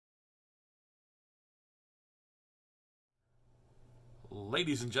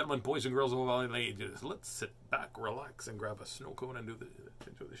Ladies and gentlemen, boys and girls of all ages, let's sit back, relax, and grab a snow cone and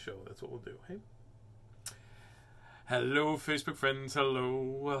enjoy the show. That's what we'll do, hey? Hello, Facebook friends,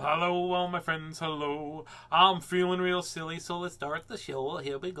 hello. Hello, all my friends, hello. I'm feeling real silly, so let's start the show.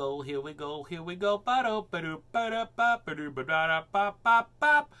 Here we go, here we go, here we go. Ba-do, ba-do, ba-da, ba-ba-do, ba-da,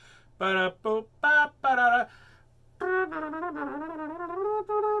 ba-ba-ba, ba-da, ba-ba, ba-da.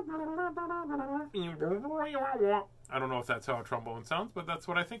 I don't know if that's how a trombone sounds, but that's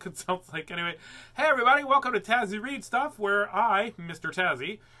what I think it sounds like anyway. Hey everybody, welcome to Tazzy Reads Stuff, where I, Mr.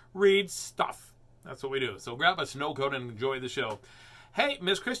 Tazzy, read stuff. That's what we do. So grab a snow coat and enjoy the show. Hey,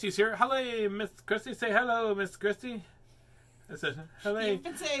 Miss Christie's here. Hello, Miss Christie. Say hello, Miss Christie. I said, hello. You've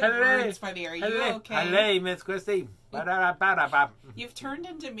been saying words funny. Are you okay? Hello, Miss Christie. You've turned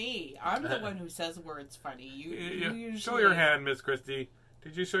into me. I'm the one who says words funny. You usually... Show your hand, Miss Christie.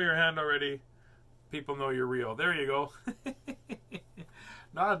 Did you show your hand already? People know you're real. There you go.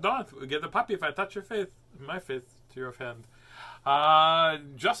 No, don't. Get the puppy if I touch your face. My face to your hand.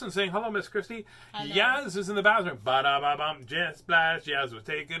 Justin saying, hello, Miss Christie. Hello. Yaz is in the bathroom. Ba-da-ba-bum, just splash. Yaz was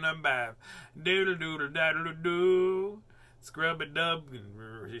taking a bath. Doodle-doodle-daddle-doo. Scrub-a-dub.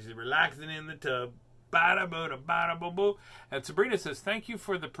 She's relaxing in the tub. Ba-da-ba-da-ba-da-boo-boo. And Sabrina says, thank you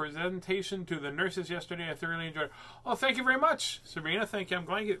for the presentation to the nurses yesterday. I thoroughly enjoyed it. Oh, thank you very much, Sabrina. Thank you. I'm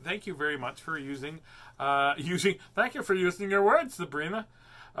glad you. Thank you very much for using. Thank you for using your words, Sabrina.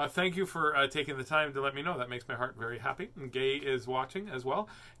 Thank you for taking the time to let me know. That makes my heart very happy. And Gay is watching as well.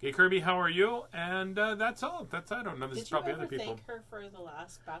 Gay Kirby, how are you? And that's all. I don't know. This is probably other people. Did you ever thank her for the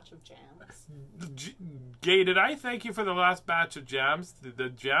last batch of jams? Gay, did I thank you for the last batch of jams? The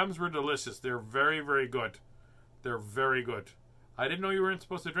jams were delicious. They're very, very good. They're very good. I didn't know you weren't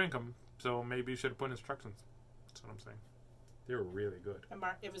supposed to drink them, so maybe you should have put instructions. That's what I'm saying. They were really good.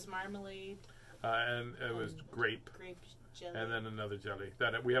 It was marmalade. And it was grape. Grape jelly. And then another jelly.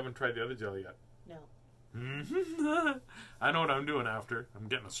 We haven't tried the other jelly yet. No. I know what I'm doing after. I'm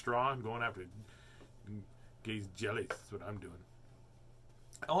getting a straw. I'm going after Gay's jellies. That's what I'm doing.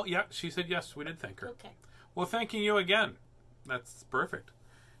 Oh, yeah. She said yes. We did thank her. Okay. Well, thanking you again. That's perfect.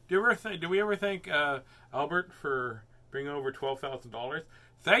 Do we ever thank Albert for bringing over $12,000?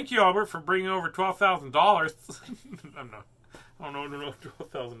 Thank you, Albert, for bringing over $12,000. I don't know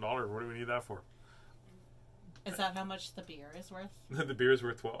 $12,000. What do we need that for? Is that how much the beer is worth? The beer is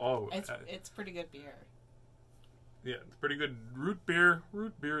worth 12. Oh, it's pretty good beer. Yeah, it's pretty good. Root beer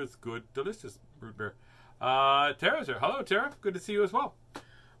is good. Delicious root beer. Tara's here. Hello, Tara. Good to see you as well.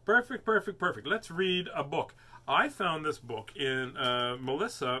 Perfect. Let's read a book. I found this book in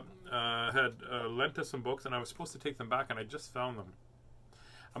Melissa had lent us some books, and I was supposed to take them back, and I just found them.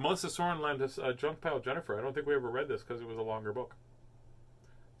 Melissa Soren lent us Junk Pile Jennifer. I don't think we ever read this because it was a longer book.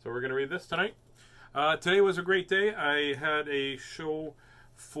 So we're going to read this tonight. Today was a great day. I had a show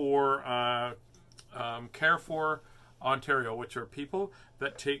for Care for Ontario, which are people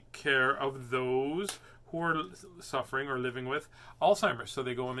that take care of those who are suffering or living with Alzheimer's. So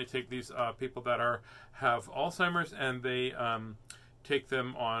they go and they take these people that have Alzheimer's, and they take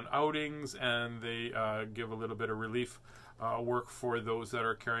them on outings, and they give a little bit of relief work for those that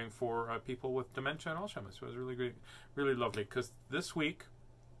are caring for people with dementia and Alzheimer's. So it was really great, really lovely. Because this week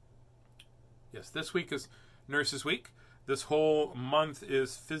is Nurses Week. This whole month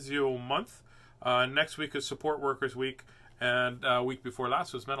is Physio Month. Next week is Support Workers Week. And week before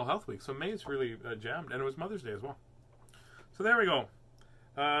last was Mental Health Week. So May is really jammed. And it was Mother's Day as well. So there we go.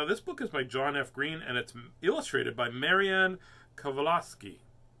 This book is by John F. Green, and it's illustrated by Marianne Kowalski.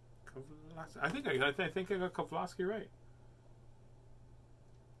 I think I got Kowalski right.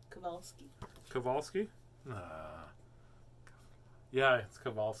 Kowalski? Yeah, it's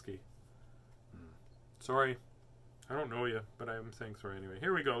Kowalski. Sorry. I don't know you, but I'm saying sorry anyway.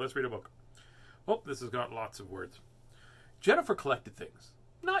 Here we go. Let's read a book. Oh, this has got lots of words. Jennifer collected things.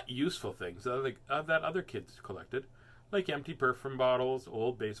 Not useful things that other kids collected, like empty perfume bottles,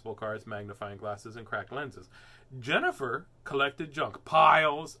 old baseball cards, magnifying glasses, and cracked lenses. Jennifer collected junk.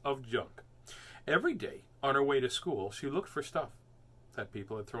 Piles of junk. Every day, on her way to school, she looked for stuff that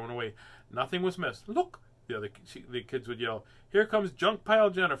people had thrown away. Nothing was missed. Look! The kids would yell, "Here comes Junk Pile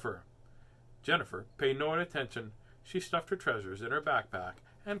Jennifer." Jennifer paid no attention. She stuffed her treasures in her backpack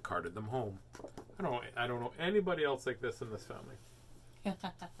and carted them home. I don't know anybody else like this in this family.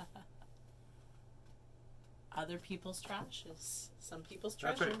 Other people's trash is some people's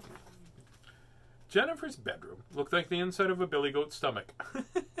treasure. That's right. Jennifer's bedroom looked like the inside of a billy goat's stomach.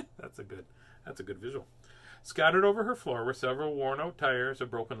 That's a good visual. Scattered over her floor were several worn-out tires, a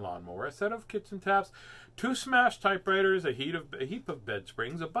broken lawnmower, a set of kitchen taps, 2 smashed typewriters, a heap of bed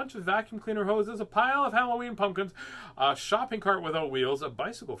springs, a bunch of vacuum cleaner hoses, a pile of Halloween pumpkins, a shopping cart without wheels, a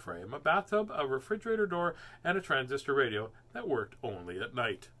bicycle frame, a bathtub, a refrigerator door, and a transistor radio that worked only at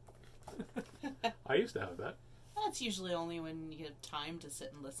night. I used to have that. That's usually only when you have time to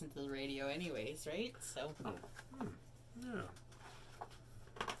sit and listen to the radio anyways, right? So. Yeah.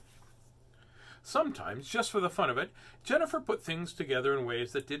 Sometimes, just for the fun of it, Jennifer put things together in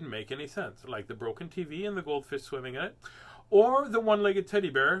ways that didn't make any sense, like the broken TV and the goldfish swimming in it, or the one-legged teddy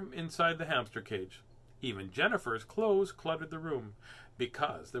bear inside the hamster cage. Even Jennifer's clothes cluttered the room,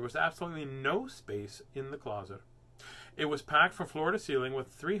 because there was absolutely no space in the closet. It was packed from floor to ceiling with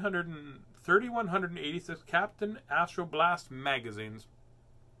 3,186 Captain Astroblast magazines.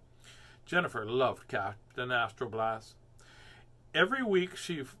 Jennifer loved Captain Astroblast. Every week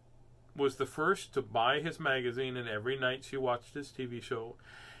she was the first to buy his magazine, and every night she watched his TV show.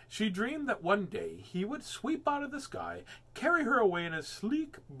 She dreamed that one day he would sweep out of the sky, carry her away in his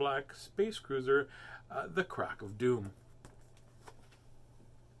sleek black space cruiser, the Crack of Doom.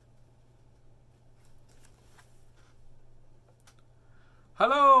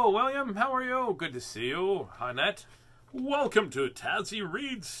 Hello, William. How are you? Good to see you, Annette. Welcome to Tazzy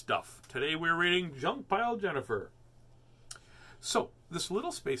Reads Stuff. Today we're reading Junk Pile Jennifer. So, this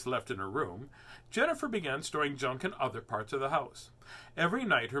little space left in her room, Jennifer began storing junk in other parts of the house. Every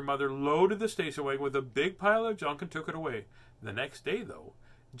night her mother loaded the station wagon with a big pile of junk and took it away. The next day, though,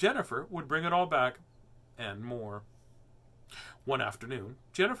 Jennifer would bring it all back and more. One afternoon,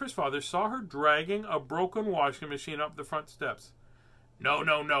 Jennifer's father saw her dragging a broken washing machine up the front steps. "No,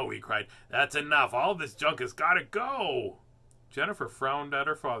 no, no," he cried. "That's enough. All this junk has got to go." Jennifer frowned at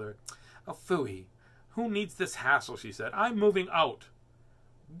her father. "Oh, phooey. Who needs this hassle?" she said. "I'm moving out."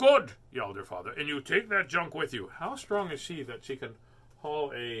 "Good," yelled her father. "And you take that junk with you." How strong is she that she can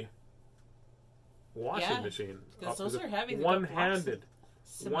haul a washing machine? Because those are heavy. One-handed.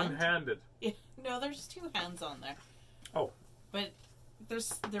 One-handed. Yeah, no, there's 2 hands on there. Oh. But there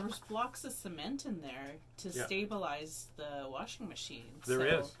was blocks of cement in there to stabilize the washing machine. There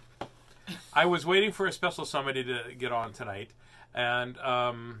is. I was waiting for a special somebody to get on tonight, and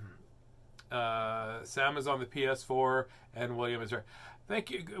Sam is on the PS4, and William is there. Thank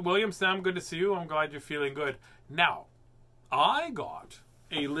you, William. Sam, good to see you. I'm glad you're feeling good. Now, I got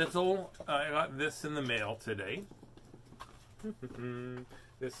I got this in the mail today.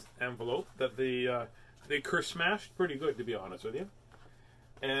 This envelope that they smashed pretty good, to be honest with you.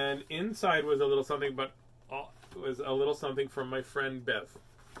 And inside was a little something, but it was a little something from my friend Bev.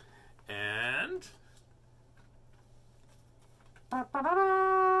 And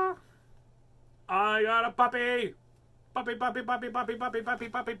I got a puppy! Puppy, puppy, puppy, puppy, puppy, puppy,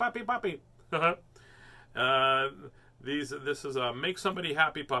 puppy, puppy, puppy. This is a Make Somebody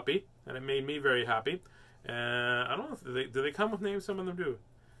Happy puppy, and it made me very happy. I don't know if do they come with names? Some of them do.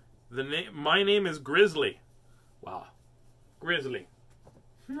 My name is Grizzly. Wow. Grizzly.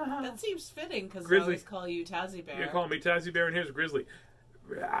 That seems fitting, because I always call you Tazzy Bear. You call me Tazzy Bear, and here's Grizzly.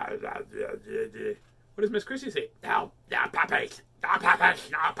 What does Miss Chrissy say? No puppies. No puppies.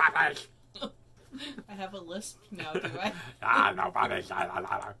 No puppies. I have a lisp now, do I? No puppies.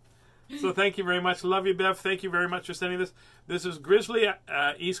 So thank you very much. Love you, Bev. Thank you very much for sending this. This is Grizzly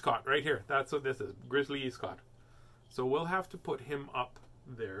Eastcott right here. That's what this is. Grizzly Eastcott. So we'll have to put him up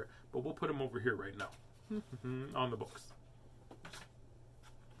there, but we'll put him over here right now on the books.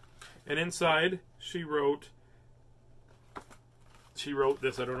 And inside, she wrote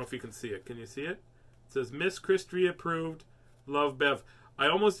this. I don't know if you can see it. Can you see it? It says, Miss Christie approved. Love, Bev. I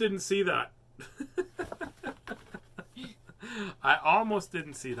almost didn't see that. I almost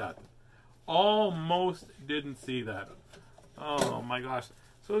didn't see that. Almost didn't see that. Oh, my gosh.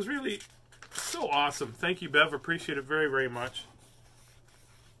 So it was really so awesome. Thank you, Bev. Appreciate it very, very much.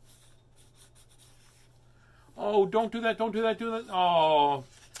 Oh, don't do that. Don't do that. Do that. Oh.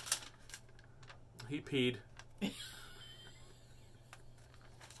 He peed.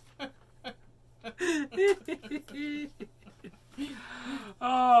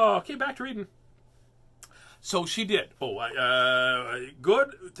 Oh, okay, back to reading. So she did. Oh,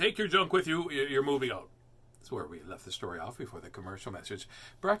 good. Take your junk with you. You're moving out. That's where we left the story off before the commercial message.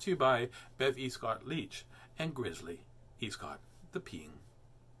 Brought to you by Bev Eastcott Leach and Grizzly Eastcott, the peeing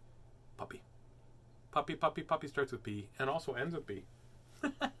puppy. Puppy, puppy, puppy starts with P and also ends with B.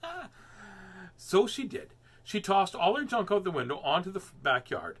 So she did. She tossed all her junk out the window onto the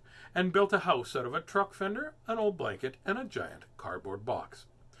backyard and built a house out of a truck fender, an old blanket, and a giant cardboard box.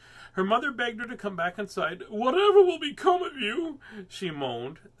 Her mother begged her to come back inside. "Whatever will become of you?" she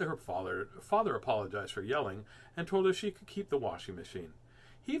moaned. Her father apologized for yelling and told her she could keep the washing machine.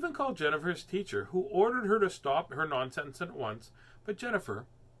 He even called Jennifer's teacher, who ordered her to stop her nonsense at once, but Jennifer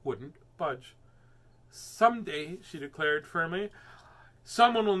wouldn't budge. "Someday," she declared firmly,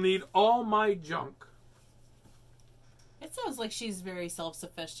 "someone will need all my junk." It sounds like she's very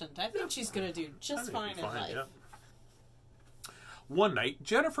self-sufficient. I think she's going to do just fine in life. Yeah. One night,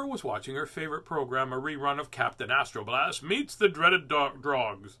 Jennifer was watching her favorite program, a rerun of Captain Astroblast Meets the Dreaded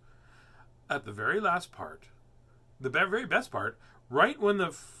Drogs. At the very last part, the very best part, right when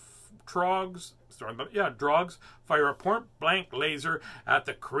the drogs fire a point-blank laser at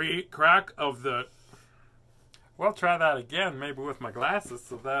the crack of the... Well, try that again, maybe with my glasses,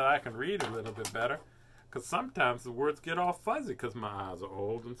 so that I can read a little bit better. Because sometimes the words get all fuzzy because my eyes are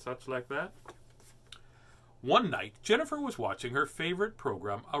old and such like that. One night, Jennifer was watching her favorite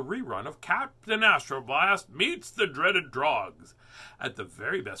program, a rerun of Captain Astroblast Meets the Dreaded Drogs. At the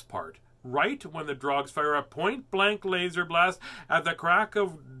very best part, right when the drogs fire a point-blank laser blast at the crack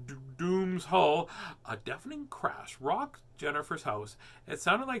of Doom's hull, a deafening crash rocked Jennifer's house. It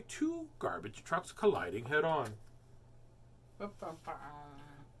sounded like two garbage trucks colliding head-on. Bum, bum, bum.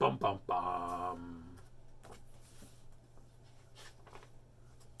 Bum, bum, bum.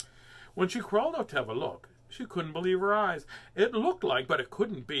 When she crawled out to have a look, she couldn't believe her eyes. It looked like, but it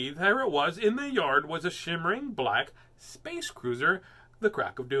couldn't be. There it was. In the yard was a shimmering black space cruiser, the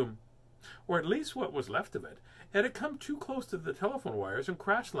Crack of Doom. Or at least what was left of it. It had come too close to the telephone wires and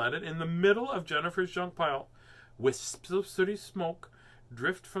crash-landed in the middle of Jennifer's junk pile. Wisps of sooty smoke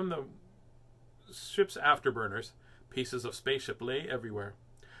drift from the ship's afterburners. Pieces of spaceship lay everywhere.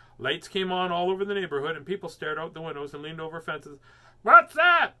 Lights came on all over the neighborhood, and people stared out the windows and leaned over fences. "What's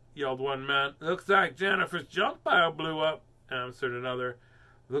that?" yelled one man. "Looks like Jennifer's junk pile blew up," answered another.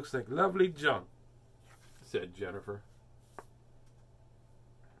 "Looks like lovely junk," said Jennifer.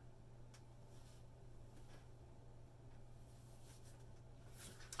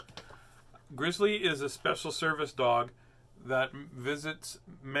 Grizzly is a special service dog that visits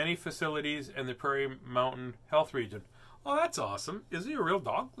many facilities in the Prairie Mountain Health Region. Oh, that's awesome. Is he a real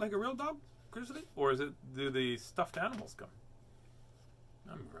dog? Like a real dog, Grizzly? Or do the stuffed animals come?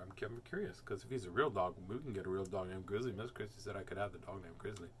 I'm curious, because if he's a real dog, we can get a real dog named Grizzly. Miss Christie said I could have the dog named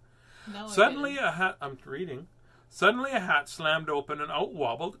Grizzly. No, Suddenly a hat slammed open and out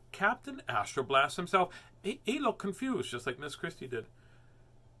wobbled Captain Astroblast himself. He looked confused, just like Miss Christie did.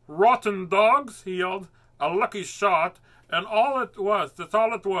 "Rotten dogs," he yelled. "A lucky shot, and all it was. That's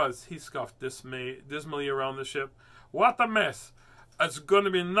all it was," he scoffed dismally around the ship. "What a mess. It's going to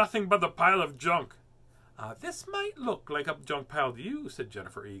be nothing but a pile of junk." "This might look like a junk pile to you," said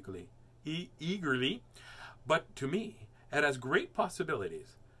Jennifer eagerly, "but to me, it has great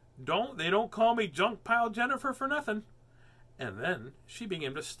possibilities. They don't call me Junk Pile Jennifer for nothing." And then she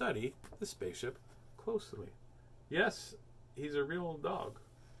began to study the spaceship closely. Yes, he's a real dog.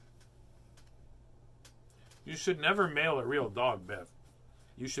 You should never mail a real dog, Bev.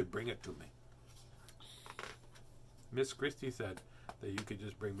 You should bring it to me. Miss Christie said that you could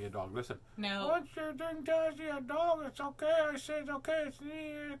just bring me a dog. Listen. No. "What's your drink Tazzy a dog? It's okay." I said, "Okay." It's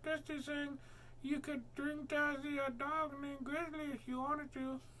me, Christie, saying you could drink Tazzy a dog named Grizzly if you wanted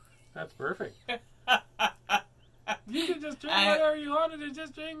to. That's perfect. You could just drink whatever you wanted to.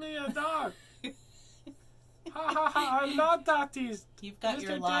 Just drink me a dog. Ha ha ha! I love Tazzies. You've got Mr.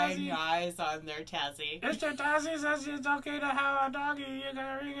 your lying Tazzy. eyes on there, Tazzy. Mr. Tazzy says it's okay to have a doggy. You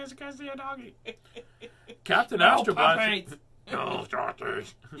can bring his Christie a doggy. Captain Astroblast. No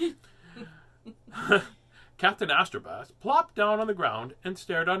starters. Captain Astroblast plopped down on the ground and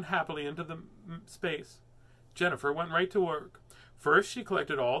stared unhappily into the space. Jennifer went right to work. First, she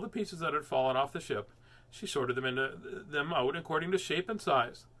collected all the pieces that had fallen off the ship. She sorted them out according to shape and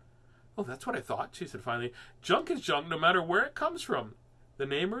size. "Oh, that's what I thought," she said finally. "Junk is junk no matter where it comes from." The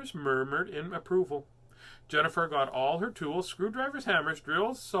neighbors murmured in approval. Jennifer got all her tools, screwdrivers, hammers,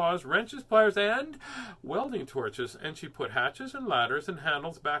 drills, saws, wrenches, pliers, and welding torches, and she put hatches and ladders and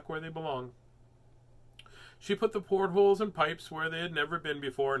handles back where they belonged. She put the portholes and pipes where they had never been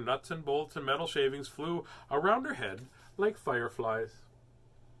before. Nuts and bolts and metal shavings flew around her head like fireflies.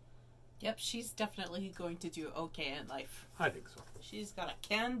 Yep, she's definitely going to do okay in life. I think so. She's got a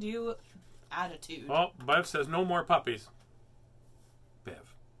can-do attitude. Oh, Bev says no more puppies.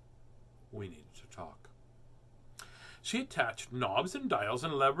 Bev, we need to talk. She attached knobs and dials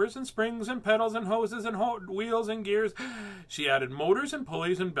and levers and springs and pedals and hoses and wheels and gears. She added motors and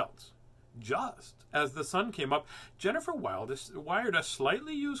pulleys and belts. Just as the sun came up, Jennifer wired a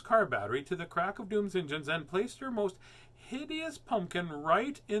slightly used car battery to the Crack of Doom's engines and placed her most hideous pumpkin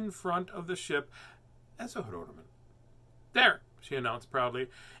right in front of the ship as a hood ornament. "There," she announced proudly.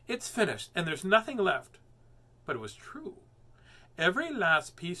 "It's finished, and there's nothing left." But it was true. Every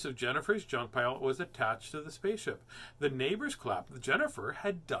last piece of Jennifer's junk pile was attached to the spaceship. The neighbors clapped that Jennifer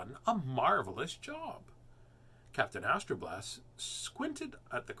had done a marvelous job. Captain Astroblast squinted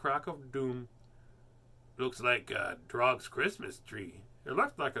at the crack of doom. "Looks like a dog's Christmas tree. It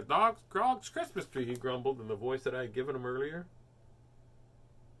looks like a dog's Christmas tree," he grumbled in the voice that I had given him earlier.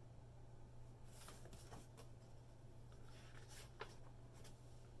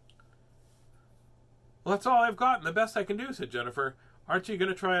 "Well, that's all I've got and the best I can do," said Jennifer. "Aren't you going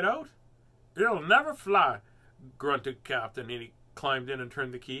to try it out?" "It'll never fly," grunted Captain, and he climbed in and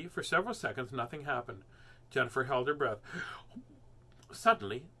turned the key. For several seconds, nothing happened. Jennifer held her breath.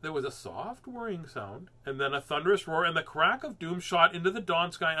 Suddenly, there was a soft whirring sound, and then a thunderous roar, and the crack of doom shot into the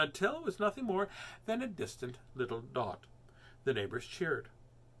dawn sky until it was nothing more than a distant little dot. The neighbors cheered.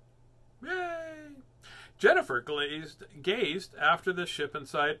 "Yay!" Jennifer gazed after the ship and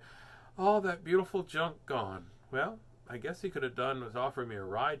sighed. "All that beautiful junk gone. Well, I guess he could have done with offering me a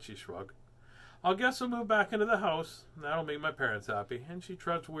ride," she shrugged. "I guess I'll move back into the house. That'll make my parents happy." And she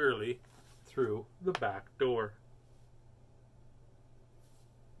trudged wearily through the back door.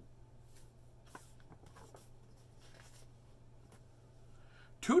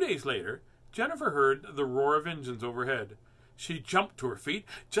 Two days later, Jennifer heard the roar of engines overhead. She jumped to her feet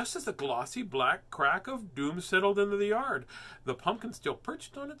just as the glossy black crack of doom settled into the yard, the pumpkin still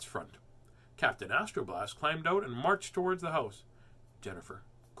perched on its front. Captain Astroblast climbed out and marched towards the house. Jennifer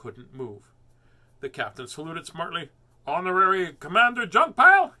couldn't move. The captain saluted smartly. "Honorary Commander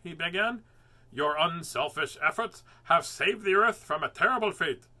Junkpile," he began, "your unselfish efforts have saved the Earth from a terrible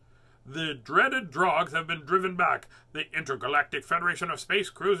fate. The dreaded drogs have been driven back. The Intergalactic Federation of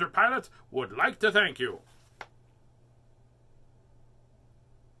Space Cruiser Pilots would like to thank you."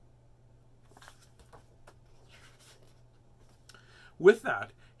 With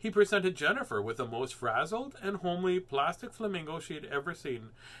that, he presented Jennifer with the most frazzled and homely plastic flamingo she had ever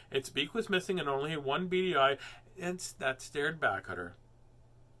seen. Its beak was missing and only one beady eye, and that stared back at her.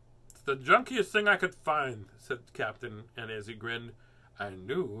 "It's the junkiest thing I could find," said the captain, and as he grinned, "I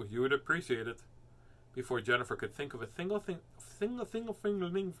knew you would appreciate it." Before Jennifer could think of a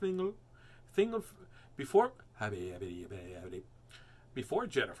Before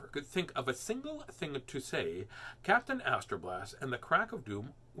Jennifer could think of a single thing to say, Captain Astroblast and the crack of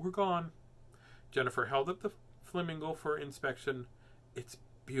doom were gone. Jennifer held up the flamingo for inspection. "It's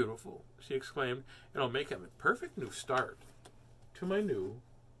beautiful," she exclaimed. "It'll make a perfect new start to my new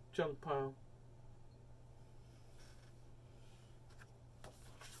junk pile."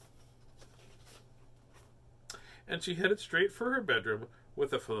 And she headed straight for her bedroom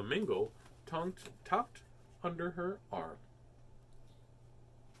with the flamingo tucked under her arm.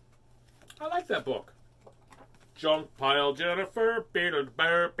 I like that book. Junk Pile Jennifer.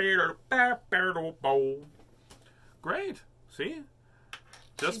 Great. See?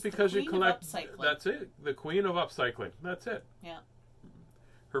 Just She's because you collect... That's it. The queen of upcycling. That's it. Yeah.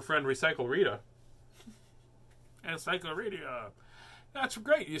 Her friend Recycle Rita. Encyclopedia. That's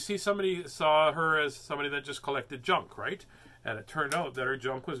great. You see, somebody saw her as somebody that just collected junk, right? And it turned out that her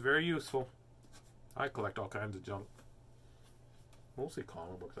junk was very useful. I collect all kinds of junk. Mostly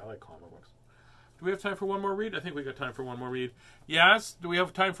comic books. I like comic books. Do we have time for one more read? I think we got time for one more read. Yes? Do we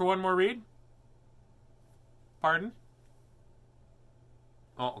have time for one more read? Pardon?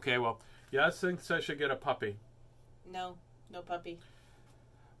 Oh, okay, well, Yas thinks I should get a puppy. No puppy.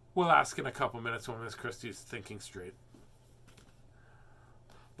 We'll ask in a couple minutes when Miss Christie's thinking straight.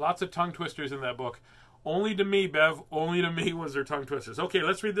 Lots of tongue twisters in that book. Only to me, Bev. Only to me was there tongue twisters. Okay,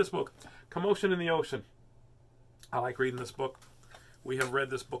 let's read this book. Commotion in the Ocean. I like reading this book. We have read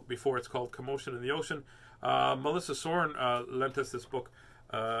this book before. It's called Commotion in the Ocean. Melissa Soren lent us this book,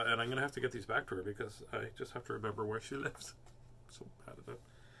 and I'm going to have to get these back to her because I just have to remember where she lives. So bad at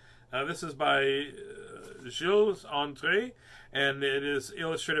that. This is by Giles Andreae, and it is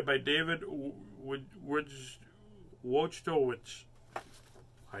illustrated by David Wojtowycz.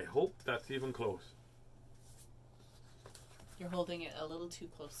 I hope that's even close. You're holding it a little too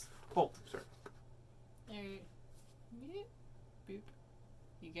close. Oh, sorry. There. Boop.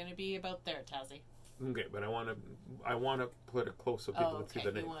 You're gonna be about there, Tazzy. Okay, but I want to put it close so people can see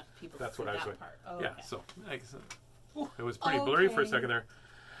the name. That's what I was saying. Yeah. Okay. So it was pretty blurry for a second there.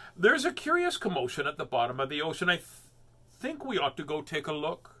 There's a curious commotion at the bottom of the ocean. I think we ought to go take a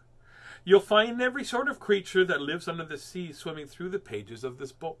look. You'll find every sort of creature that lives under the sea swimming through the pages of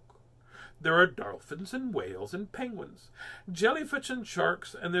this book. There are dolphins and whales and penguins, jellyfish and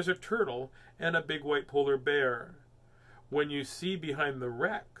sharks, and there's a turtle and a big white polar bear. when you see behind the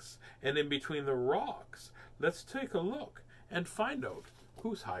wrecks and in between the rocks. Let's take a look and find out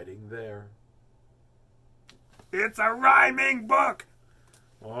who's hiding there. It's a rhyming book!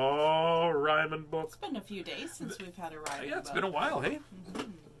 Oh, rhyming book. It's been a few days since we've had a rhyming book. Yeah, it's been a while, hey?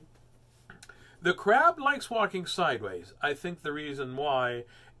 Mm-hmm. The crab likes walking sideways. I think the reason why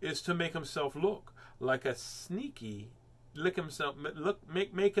is to make himself look like a sneaky, make himself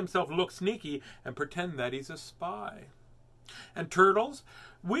look sneaky and pretend that he's a spy. And turtles,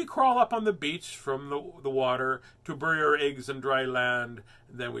 we crawl up on the beach from the water to bury our eggs in dry land.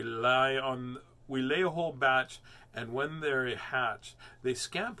 Then we lay a whole batch, and when they hatch, they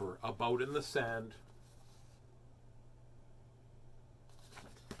scamper about in the sand.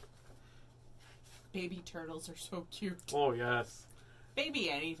 Baby turtles are so cute. Oh, yes. Baby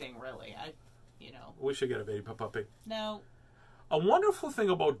anything, really. We should get a baby puppy. No. A wonderful thing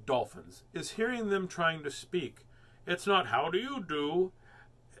about dolphins is hearing them trying to speak. It's not how do you do,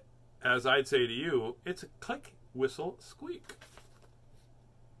 as I'd say to you. It's a click, whistle, squeak.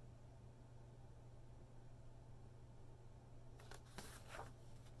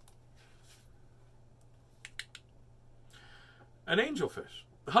 An angelfish.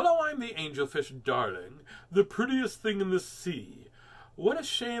 Hello, I'm the angelfish, darling, the prettiest thing in the sea. What a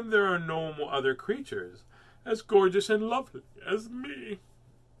shame there are no other creatures as gorgeous and lovely as me.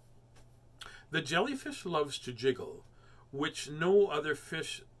 The jellyfish loves to jiggle, which other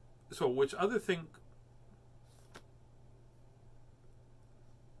thing...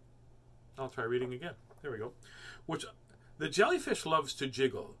 I'll try reading again. There we go. The jellyfish loves to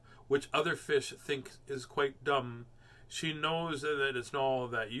jiggle, which other fish think is quite dumb. She knows that it's not all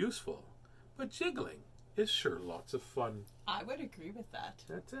that useful, but jiggling is sure lots of fun. I would agree with that.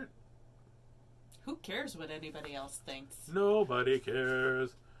 That's it. Who cares what anybody else thinks? Nobody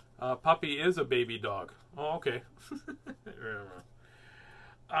cares. Puppy is a baby dog. Oh, okay.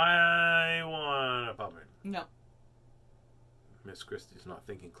 I want a puppy. No. Miss Christie's not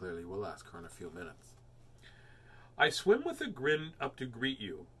thinking clearly. We'll ask her in a few minutes. I swim with a grin up to greet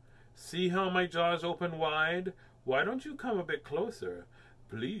you. See how my jaws open wide? Why don't you come a bit closer?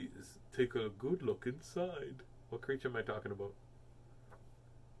 Please, take a good look inside. What creature am I talking about?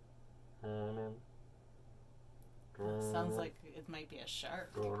 Sounds like it might be a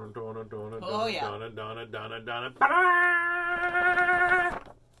shark. Oh, yeah.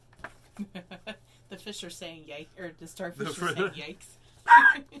 The fish are saying yike, or the starfish are saying yikes.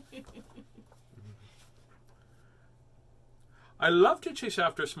 I love to chase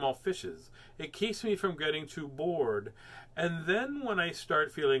after small fishes. It keeps me from getting too bored. And then when I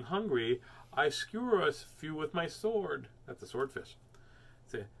start feeling hungry, I skewer a few with my sword. That's a swordfish.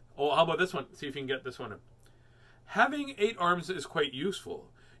 See. Oh, how about this one? See if you can get this one. Having 8 arms is quite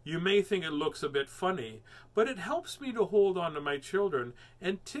useful. You may think it looks a bit funny, but it helps me to hold on to my children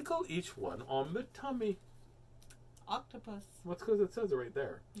and tickle each one on the tummy. Octopus. Well, it's because it says it right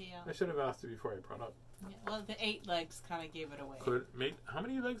there. Yeah. I should have asked it before I brought up. Yeah, well, the 8 legs kind of gave it away. How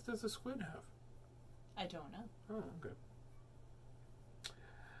many legs does a squid have? I don't know. Oh, okay.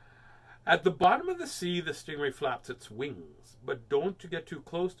 At the bottom of the sea, the stingray flaps its wings. But don't get too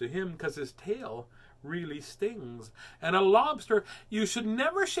close to him because his tail really stings. And a lobster, you should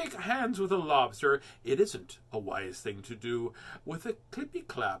never shake hands with a lobster. It isn't a wise thing to do. With a clippy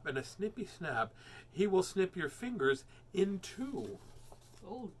clap and a snippy snap, he will snip your fingers in 2.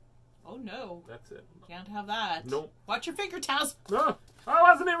 Oh no. That's it. Can't have that. Nope. Watch your finger, Taz. No, I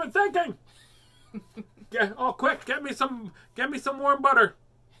wasn't even thinking. Quick, get me some warm butter.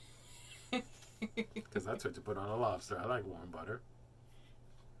 Because that's what you put on a lobster. I like warm butter.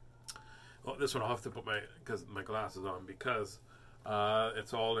 Oh, this one I'll have to put my glasses on because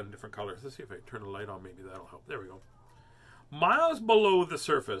it's all in different colors. Let's see if I turn the light on. Maybe that'll help. There we go. Miles below the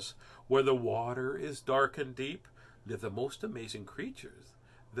surface, where the water is dark and deep, live the most amazing creatures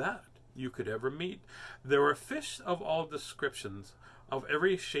that you could ever meet. There are fish of all descriptions, of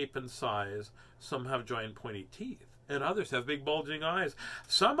every shape and size. Some have giant pointy teeth, and others have big bulging eyes.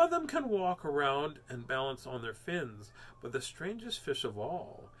 Some of them can walk around and balance on their fins, but the strangest fish of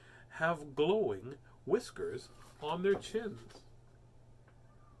all have glowing whiskers on their chins.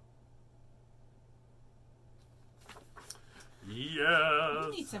 Yes.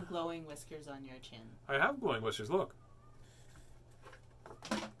 You need some glowing whiskers on your chin. I have glowing whiskers, look.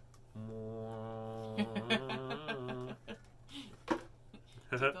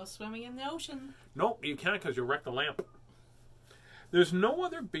 Go swimming in the ocean. Nope, you can't because you'll wreck the lamp. There's no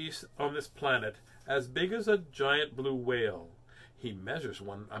other beast on this planet as big as a giant blue whale. He measures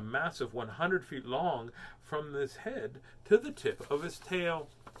a massive 100 feet long from his head to the tip of his tail.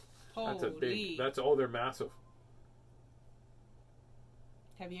 Holy. They're massive.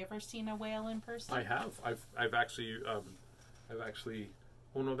 Have you ever seen a whale in person? I have. I've actually.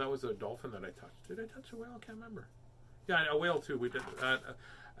 Oh no, that was a dolphin that I touched. Did I touch a whale? I can't remember. Yeah, a whale too. We did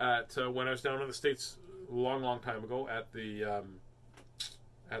when I was down in the States a long time ago at the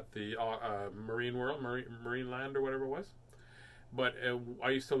Marine World, Marine Land or whatever it was. But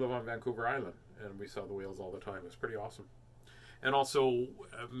I used to live on Vancouver Island, and we saw the whales all the time. It was pretty awesome. And also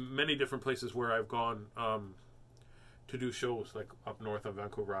many different places where I've gone to do shows, like up north on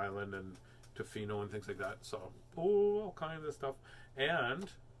Vancouver Island and Tofino and things like that. So all kinds of stuff. And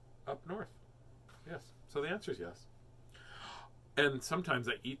up north, yes. So the answer is yes. And sometimes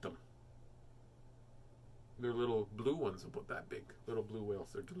I eat them. They're little blue ones, about that big. Little blue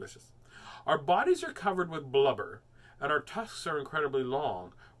whales. They're delicious. Our bodies are covered with blubber, and our tusks are incredibly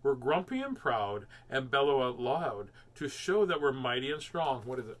long. We're grumpy and proud, and bellow out loud to show that we're mighty and strong.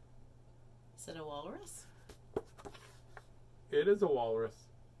 What is it? Is it a walrus? It is a walrus.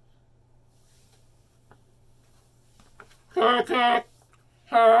 Is that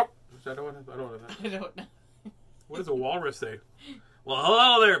what I don't know that. I don't know. What does a walrus say? Well,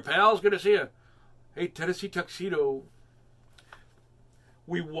 hello there, pals. Good to see you. Hey, Tennessee tuxedo.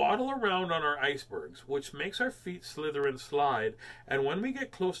 We waddle around on our icebergs, which makes our feet slither and slide, and when we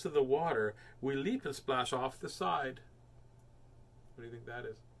get close to the water, we leap and splash off the side. What do you think that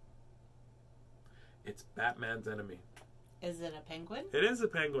is? It's Batman's enemy. Is it a penguin? It is a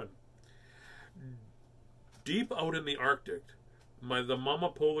penguin. Deep out in the Arctic, the mama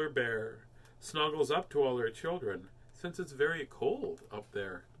polar bear snuggles up to all her children, since it's very cold up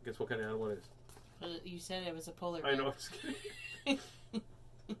there. Guess what kind of animal it is? You said it was a polar bear. I know, I'm just kidding.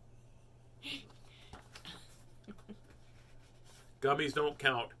 Gummies don't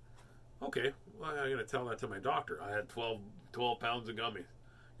count. Okay, well, I'm going to tell that to my doctor. I had 12 pounds of gummies.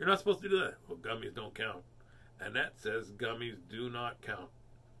 You're not supposed to do that. Well, gummies don't count. Annette says gummies do not count.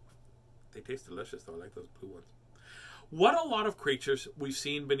 They taste delicious, though. I like those blue ones. What a lot of creatures we've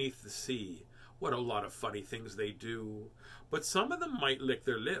seen beneath the sea. What a lot of funny things they do. But some of them might lick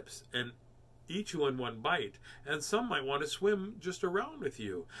their lips and eat you in one bite, and some might want to swim just around with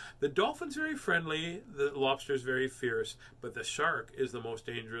you. The dolphin's very friendly, the lobster's very fierce, but the shark is the most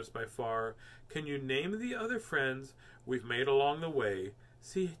dangerous by far. Can you name the other friends we've made along the way?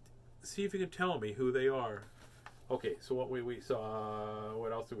 See if you can tell me who they are. Okay, so what we saw,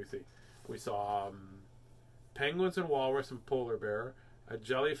 what else did we see? We saw penguins and walrus and polar bear, a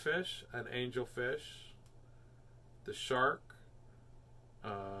jellyfish, an angelfish, the shark,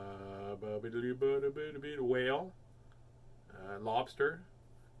 whale, lobster,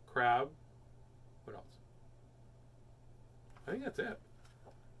 crab. What else? I think that's it.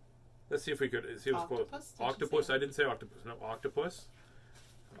 Let's see if we could see what's close. Octopus. I didn't say octopus. No, octopus.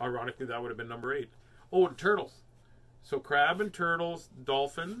 Ironically, that would have been number 8. Oh, and turtles. So crab and turtles,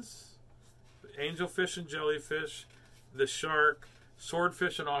 dolphins, angelfish and jellyfish, the shark,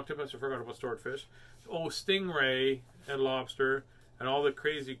 swordfish and octopus. I forgot about swordfish. Oh, stingray and lobster, and all the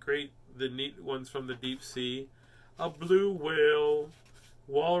the neat ones from the deep sea. A blue whale,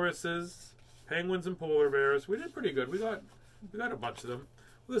 walruses, penguins and polar bears. We did pretty good. We got a bunch of them.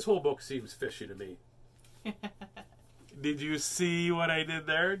 Well, this whole book seems fishy to me. Did you see what I did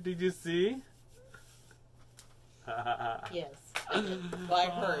there? Did you see? Yes. Well, I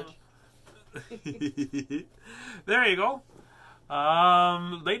heard. There you go.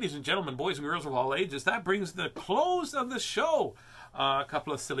 Ladies and gentlemen, boys and girls of all ages, that brings the close of the show. A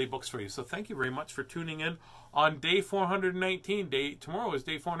couple of silly books for you. So thank you very much for tuning in on day 419. Tomorrow is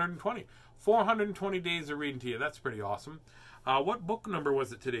day 420. 420 days of reading to you. That's pretty awesome. What book number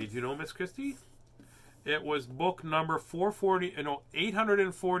was it today? Do you know, Miss Christie? It was book number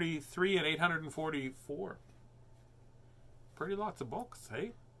 843 and 844. Pretty lots of books,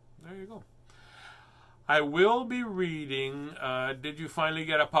 hey? There you go. I will be reading, Did You Finally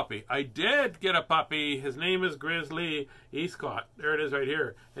Get a Puppy? I did get a puppy. His name is Grizzly Eastcott. There it is right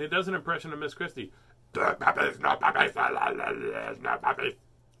here. And it does an impression of Miss Christie. No puppies, no puppies, no puppies.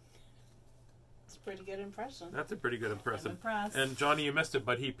 It's a pretty good impression. That's a pretty good impression. I'm impressed. And Johnny, you missed it,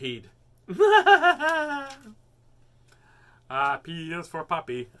 but he peed. P is for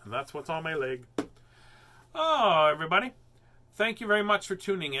puppy, and that's what's on my leg. Oh, everybody. Thank you very much for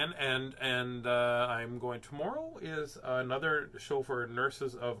tuning in, and I'm going, tomorrow is another show for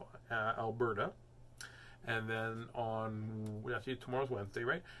nurses of Alberta, and then actually tomorrow's Wednesday,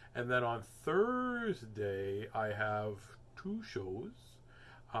 right? And then on Thursday I have 2 shows,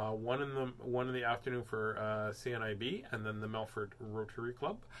 one in the afternoon for CNIB, and then the Melfort Rotary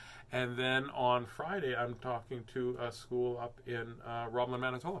Club, and then on Friday I'm talking to a school up in Roblin,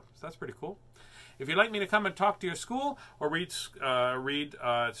 Manitoba. So that's pretty cool. If you'd like me to come and talk to your school or read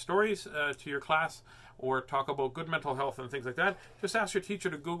stories to your class or talk about good mental health and things like that, just ask your teacher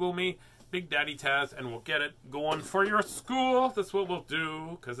to Google me, Big Daddy Tazz, and we'll get it going for your school. That's what we'll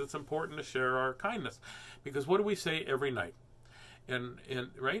do, because it's important to share our kindness. Because what do we say every night? In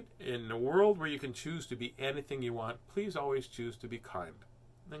a world where you can choose to be anything you want, please always choose to be kind.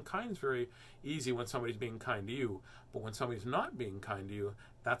 And kind's very easy when somebody's being kind to you, but when somebody's not being kind to you,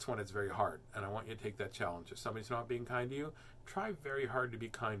 that's when it's very hard. And I want you to take that challenge. If somebody's not being kind to you, try very hard to be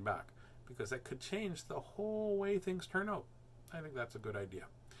kind back, because that could change the whole way things turn out. I think that's a good idea.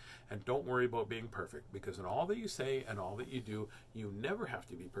 And don't worry about being perfect, because in all that you say and all that you do, you never have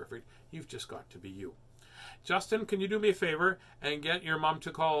to be perfect. You've just got to be you. Justin, can you do me a favor and get your mom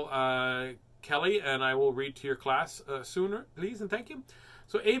to call Kelly, and I will read to your class sooner, please, and thank you.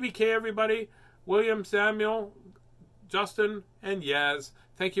 So ABK, everybody, William, Samuel, Justin, and Yaz,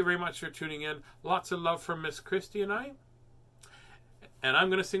 thank you very much for tuning in. Lots of love from Miss Christy and I. And I'm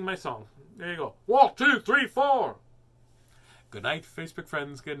going to sing my song. There you go. 1, 2, 3, 4. Good night, Facebook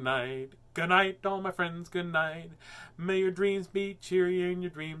friends, good night. Good night, all my friends, good night. May your dreams be cheery and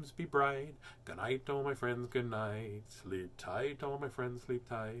your dreams be bright. Good night, all my friends, good night. Sleep tight, all my friends, sleep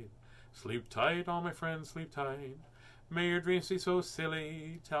tight. Sleep tight, all my friends, sleep tight. May your dreams be so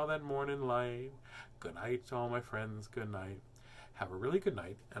silly till that morning light. Good night, all my friends, good night. Have a really good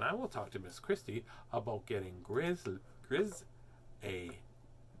night, and I will talk to Miss Christy about getting Grizz a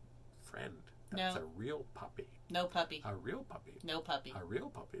friend. That's a real puppy. No puppy. A real puppy. No puppy. A real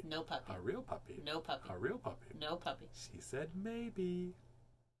puppy. No puppy. A real puppy. No puppy. A real puppy. No puppy. She said maybe.